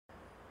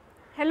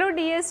Hello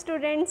dear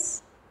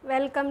students,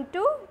 welcome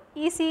to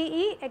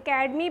ECE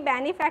Academy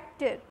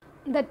Benefactor.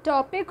 The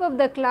topic of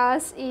the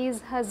class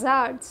is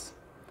hazards.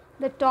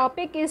 The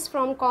topic is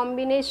from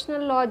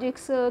Combinational Logic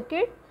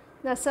Circuit.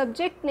 The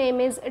subject name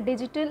is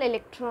Digital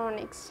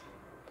Electronics.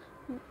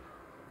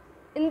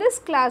 In this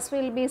class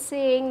we will be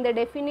seeing the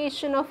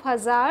definition of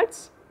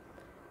hazards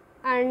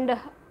and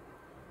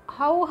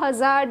how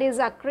hazard is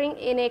occurring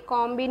in a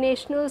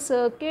combinational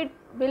circuit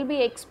will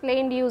be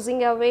explained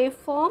using a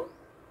waveform,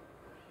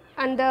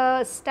 and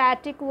the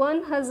static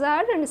 1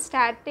 hazard and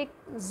static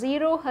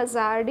 0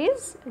 hazard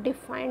is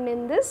defined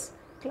in this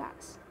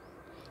class.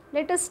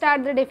 Let us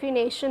start the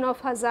definition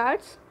of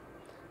hazards.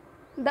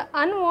 The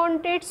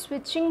unwanted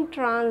switching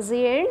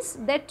transients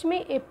that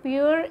may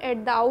appear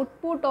at the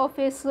output of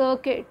a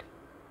circuit.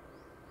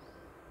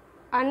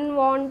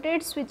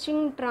 Unwanted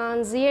switching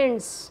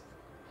transients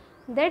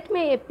that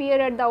may appear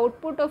at the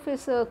output of a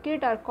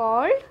circuit are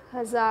called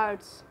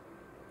hazards.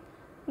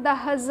 The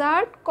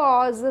hazard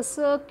causes the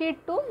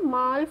circuit to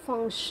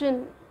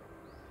malfunction.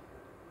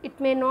 It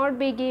may not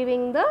be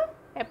giving the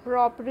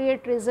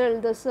appropriate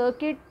result. The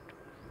circuit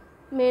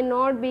may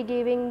not be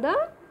giving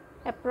the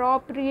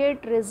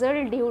appropriate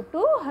result due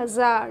to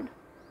hazard.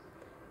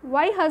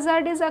 Why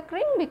hazard is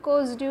occurring?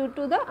 Because due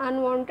to the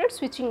unwanted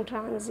switching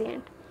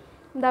transient.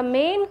 The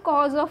main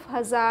cause of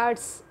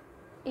hazards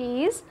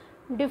is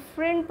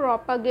different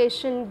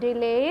propagation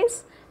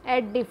delays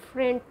at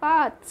different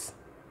paths.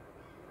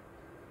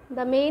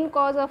 The main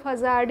cause of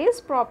hazard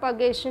is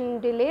propagation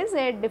delays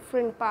at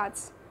different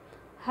paths.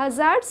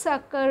 Hazards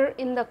occur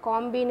in the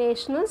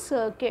combinational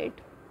circuit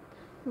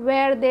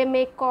where they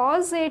may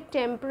cause a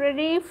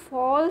temporary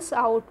false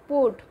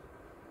output.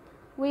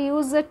 We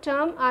use the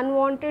term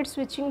unwanted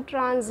switching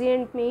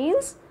transient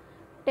means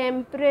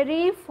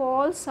temporary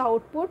false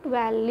output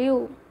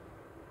value.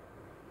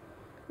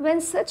 When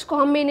such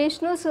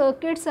combinational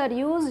circuits are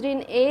used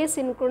in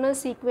asynchronous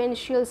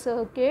sequential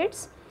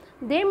circuits,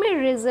 they may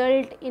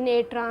result in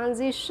a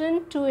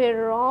transition to a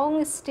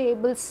wrong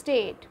stable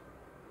state.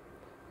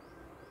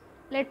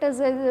 Let us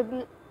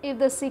if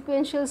the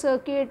sequential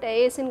circuit,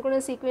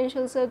 asynchronous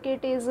sequential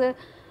circuit is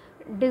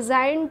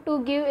designed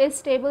to give a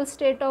stable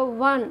state of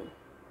 1,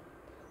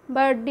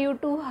 but due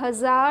to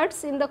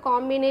hazards in the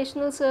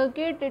combinational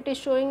circuit it is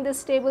showing the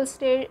stable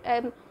state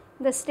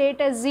the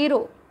state as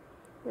 0.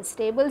 The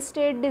stable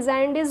state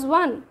designed is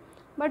 1,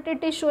 but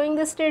it is showing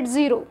the state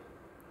 0.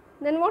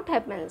 Then what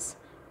happens?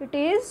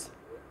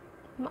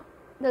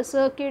 The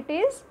circuit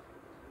is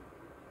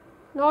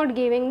not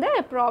giving the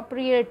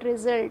appropriate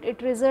result.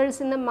 It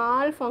results in the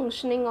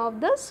malfunctioning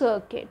of the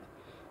circuit.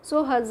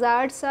 So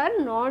hazards are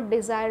not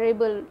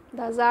desirable.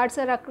 The hazards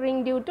are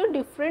occurring due to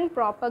different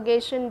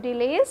propagation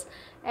delays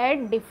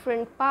at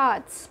different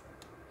paths.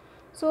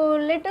 So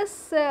let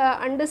us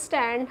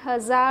understand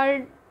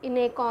hazards in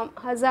a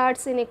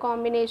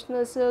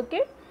combinational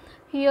circuit.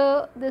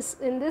 Here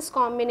in this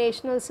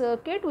combinational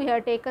circuit we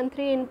have taken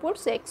 3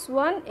 inputs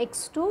x1,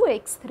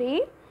 x2,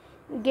 x3,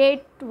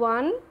 gate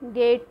 1,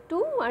 gate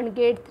 2 and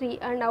gate 3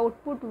 and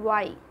output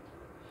y.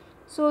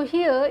 So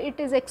here it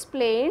is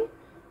explained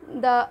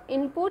the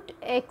input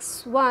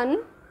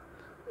x1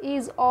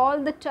 is all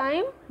the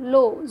time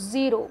low,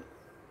 0.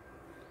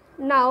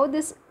 Now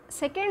this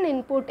second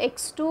input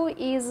x2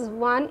 is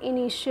 1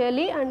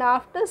 initially and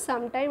after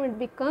some time it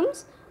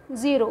becomes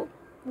 0.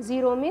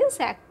 0 means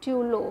active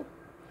low.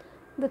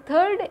 The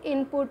third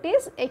input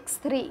is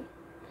x3.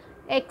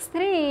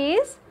 x3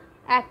 is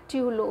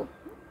active low.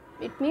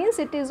 It means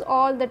it is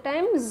all the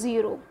time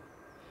 0.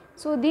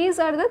 So these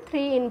are the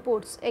 3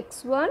 inputs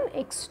x1,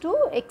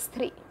 x2,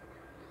 x3.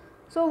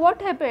 So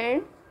what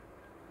happened?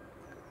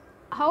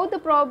 How the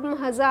problem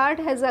hazard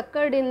has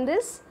occurred in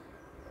this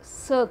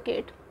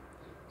circuit?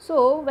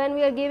 So when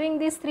we are giving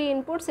these 3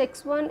 inputs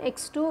x1,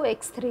 x2,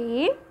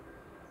 x3,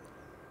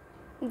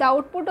 the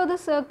output of the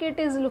circuit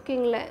is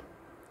looking like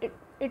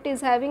it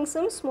is having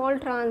some small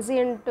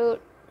transient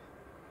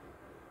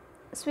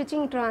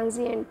switching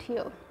transient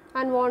here,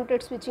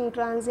 unwanted switching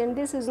transient.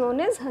 This is known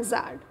as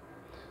hazard.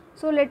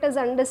 So let us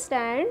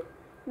understand.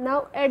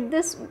 Now at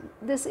this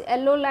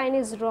yellow line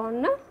is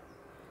drawn. Na?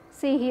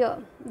 See here,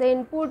 the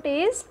input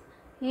is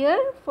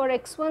here for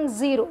x1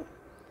 0,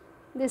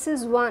 this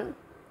is 1,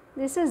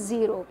 this is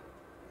 0.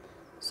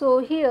 So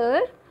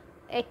here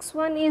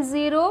x1 is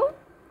 0,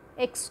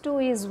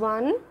 x2 is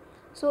 1.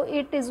 So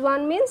it is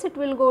 1 means it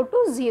will go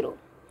to 0.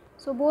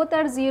 So both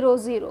are 0,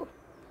 0.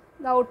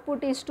 The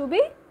output is to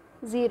be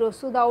 0.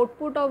 So the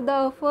output of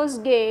the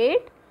first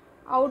gate,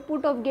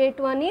 output of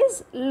gate 1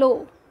 is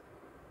low.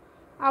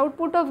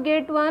 Output of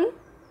gate 1,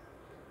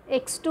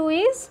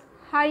 x2 is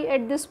high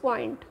at this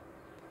point.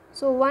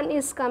 So 1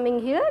 is coming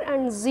here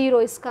and 0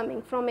 is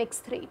coming from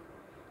x3.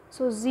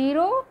 So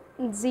 0,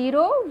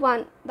 0,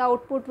 1, the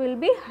output will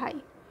be high.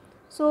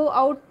 So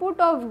output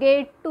of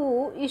gate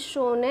 2 is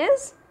shown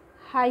as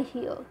high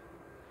here.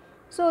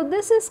 So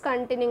this is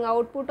continuing,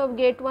 output of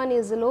gate 1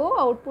 is low,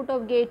 output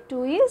of gate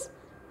 2 is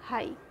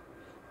high.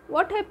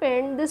 What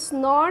happened? This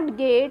NOT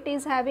gate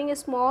is having a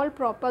small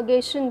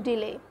propagation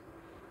delay.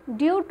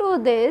 Due to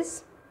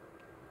this,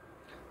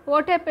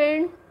 what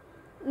happened?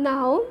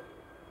 Now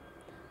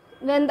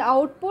when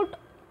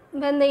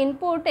the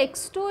input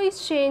x2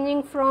 is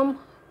changing from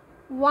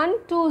 1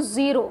 to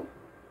 0,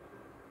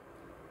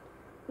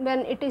 when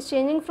it is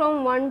changing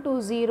from 1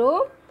 to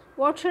 0,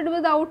 what should be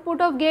the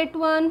output of gate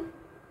 1?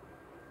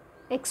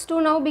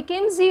 x2 now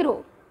became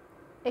 0.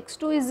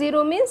 x2 is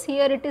 0 means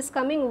here it is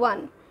coming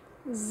 1.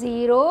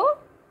 0,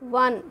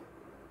 1.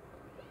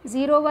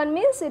 0, 1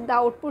 means the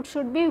output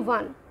should be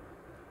 1.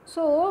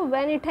 So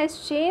when it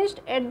has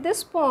changed at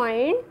this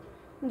point,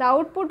 the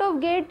output of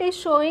gate is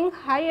showing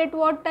high at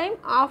what time?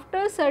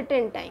 After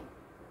certain time.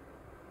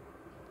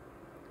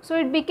 So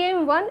it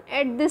became 1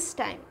 at this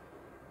time.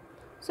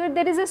 So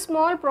there is a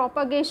small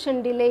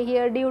propagation delay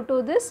here due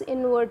to this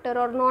inverter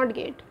or NOT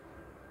gate.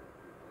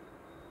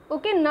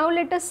 Okay, now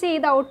let us see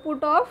the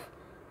output of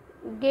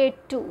gate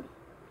 2.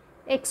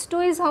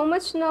 x2 is how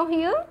much now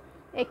here?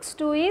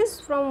 x2 is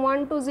from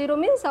 1 to 0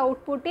 means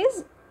output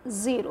is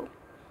 0.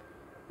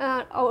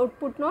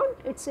 Output not,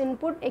 its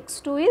input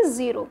x2 is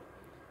 0.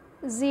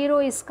 0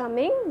 is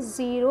coming,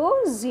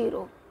 0,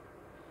 0.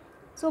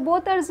 So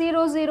both are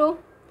 0, 0.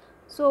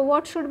 So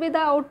what should be the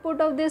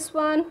output of this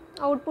one?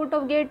 Output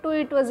of gate 2,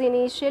 it was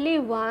initially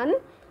 1,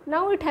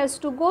 now it has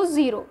to go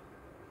 0.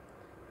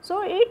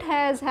 So it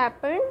has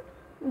happened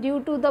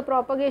due to the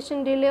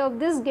propagation delay of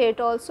this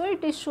gate also,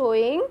 it is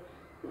showing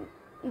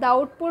the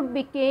output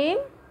became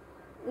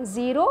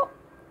 0,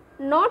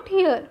 not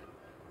here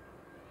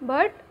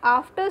but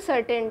after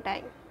certain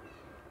time.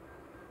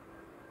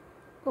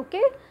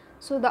 Okay.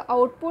 So the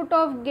output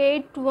of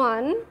gate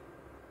 1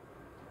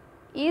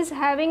 is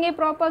having a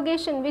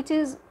propagation, which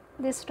is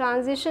this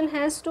transition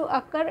has to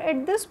occur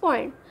at this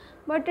point,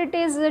 but it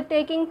is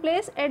taking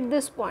place at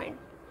this point.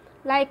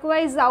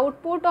 Likewise, the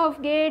output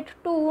of gate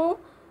 2,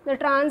 the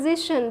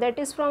transition that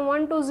is from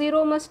 1 to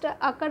 0 must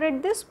occur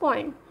at this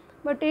point,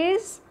 but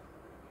is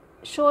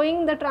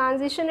showing the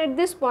transition at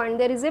this point.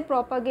 There is a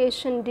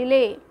propagation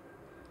delay.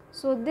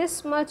 So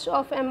this much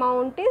of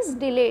amount is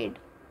delayed.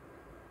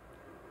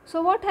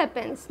 So what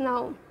happens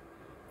now?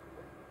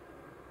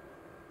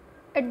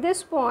 At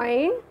this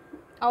point,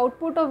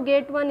 output of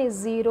gate 1 is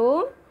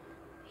 0.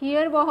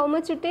 Here how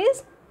much it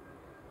is?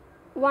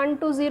 1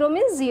 to 0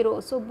 means 0.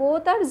 So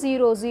both are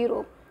 0,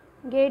 0.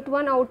 Gate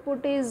 1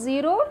 output is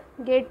 0,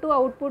 gate 2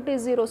 output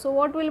is 0. So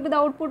what will be the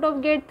output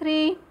of gate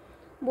 3?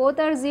 Both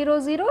are 0,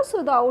 0.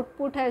 So the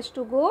output has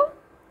to go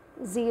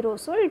 0.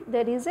 So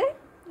there is a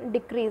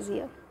decrease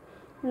here.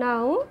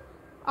 Now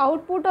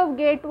output of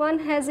gate 1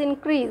 has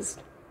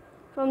increased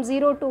from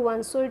 0 to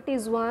 1. So it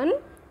is 1,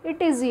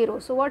 it is 0.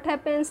 So what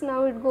happens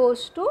now? It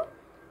goes to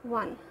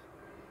 1.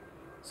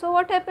 So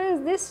what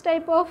happens? This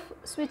type of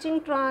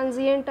switching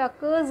transient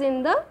occurs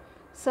in the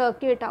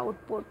circuit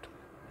output.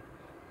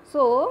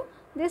 So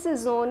this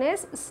is known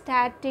as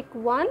static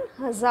 1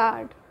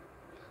 hazard.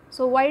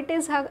 So why it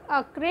is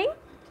occurring?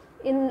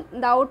 In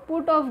the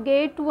output of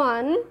gate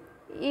 1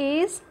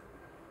 is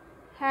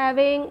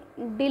having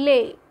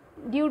delay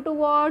due to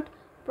what?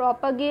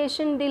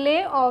 Propagation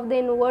delay of the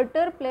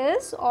inverter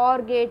plus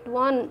OR gate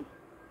 1,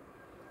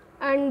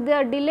 and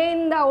the delay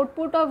in the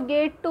output of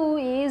gate 2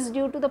 is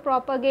due to the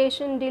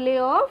propagation delay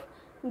of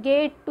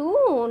gate 2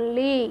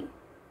 only.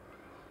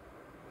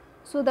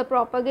 So the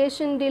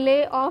propagation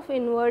delay of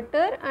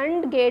inverter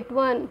and gate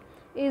 1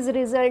 is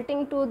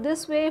resulting to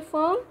this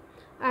waveform,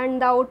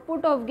 and the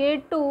output of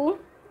gate 2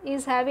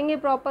 is having a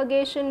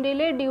propagation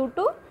delay due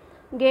to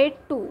gate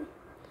 2,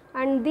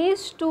 and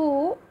these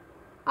two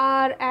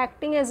are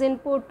acting as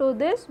input to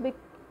this,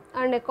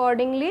 and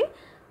accordingly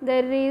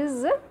there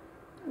is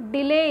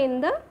delay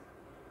in the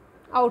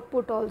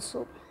output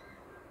also,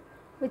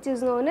 which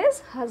is known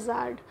as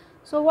hazard.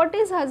 So what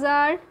is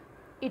hazard?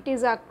 It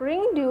is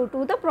occurring due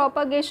to the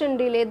propagation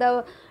delay.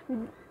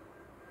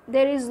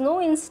 There is no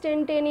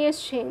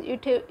instantaneous change.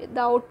 The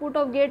output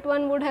of gate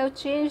 1 would have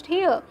changed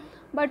here,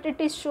 but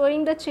it is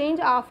showing the change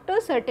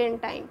after certain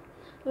time.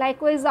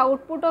 Likewise, the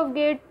output of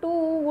gate 2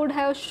 would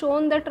have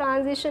shown the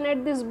transition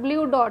at this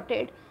blue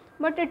dotted,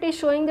 but it is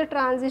showing the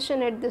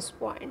transition at this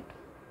point.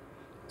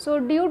 So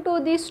due to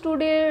these two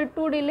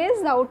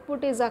delays, the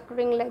output is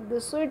occurring like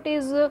this. So it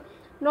is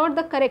not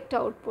the correct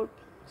output.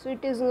 So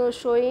it is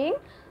showing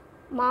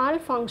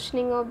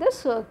malfunctioning of the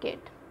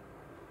circuit.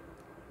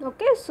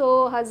 Okay,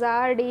 so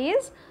hazard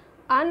is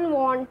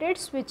unwanted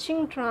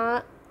switching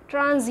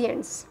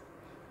transients,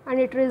 and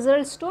it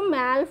results to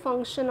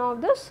malfunction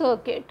of the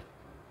circuit,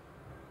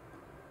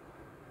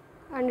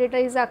 and it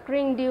is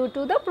occurring due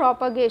to the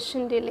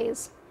propagation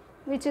delays,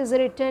 which is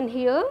written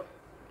here.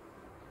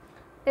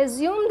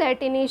 Assume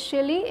that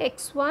initially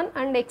x1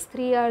 and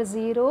x3 are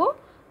 0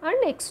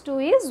 and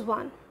x2 is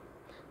 1.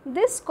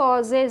 This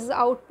causes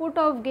output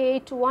of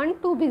gate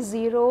 1 to be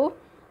 0,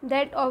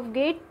 that of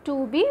gate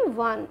 2 be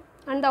 1,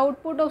 and the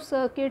output of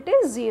circuit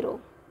is 0.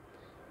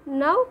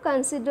 Now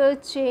consider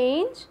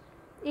change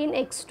in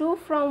x2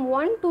 from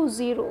 1 to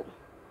 0.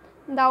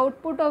 The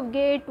output of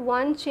gate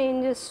 1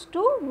 changes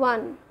to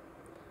 1,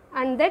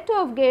 and that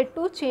of gate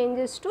 2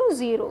 changes to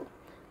 0,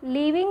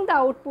 leaving the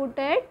output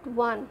at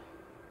 1.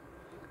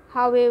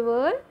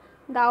 However,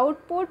 the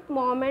output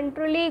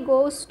momentarily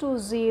goes to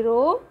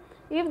 0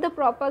 if the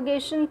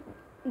propagation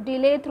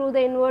delay through the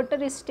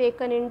inverter is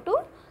taken into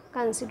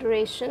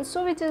consideration.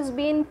 So, which has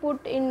been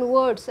put in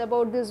words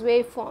about these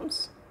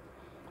waveforms.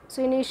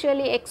 So,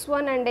 initially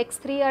x1 and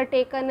x3 are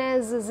taken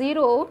as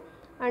 0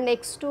 and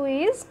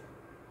x2 is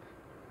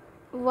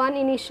 1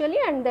 initially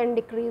and then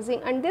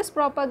decreasing, and this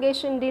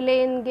propagation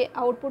delay in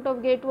output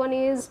of gate 1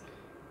 is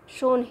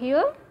shown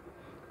here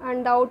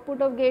and the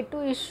output of gate 2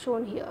 is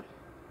shown here.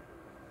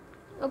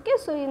 Okay,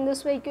 so in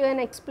this way you can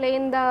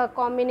explain the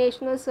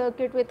combinational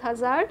circuit with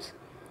hazards.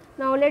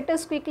 Now let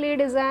us quickly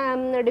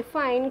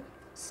define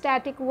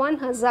static 1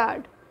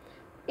 hazard.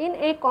 In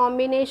a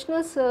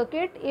combinational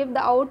circuit, if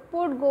the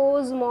output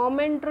goes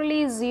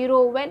momentarily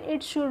 0 when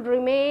it should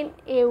remain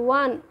a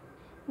 1,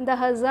 the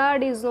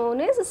hazard is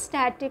known as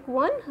static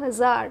 1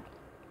 hazard.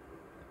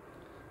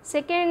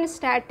 Second,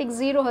 static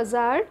 0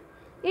 hazard.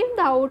 If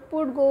the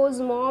output goes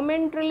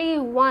momentarily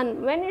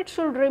 1 when it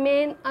should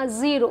remain a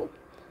 0,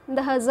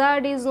 the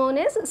hazard is known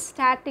as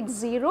static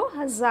 0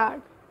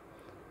 hazard.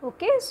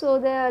 Okay, so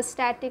the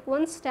static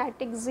 1,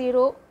 static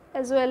 0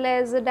 as well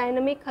as the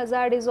dynamic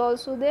hazard is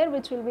also there,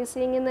 which we will be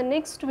seeing in the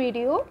next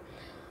video.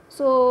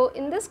 So,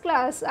 in this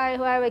class I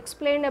have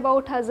explained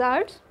about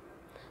hazards.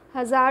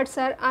 Hazards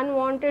are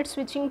unwanted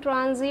switching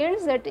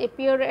transients that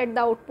appear at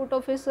the output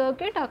of a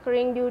circuit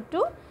occurring due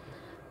to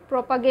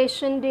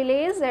propagation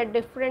delays at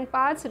different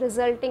paths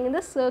resulting in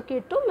the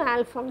circuit to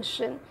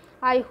malfunction.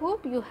 I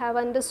hope you have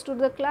understood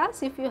the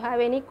class. If you have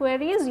any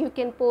queries, you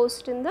can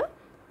post in the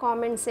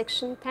comment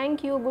section.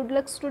 Thank you. Good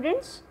luck,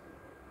 students.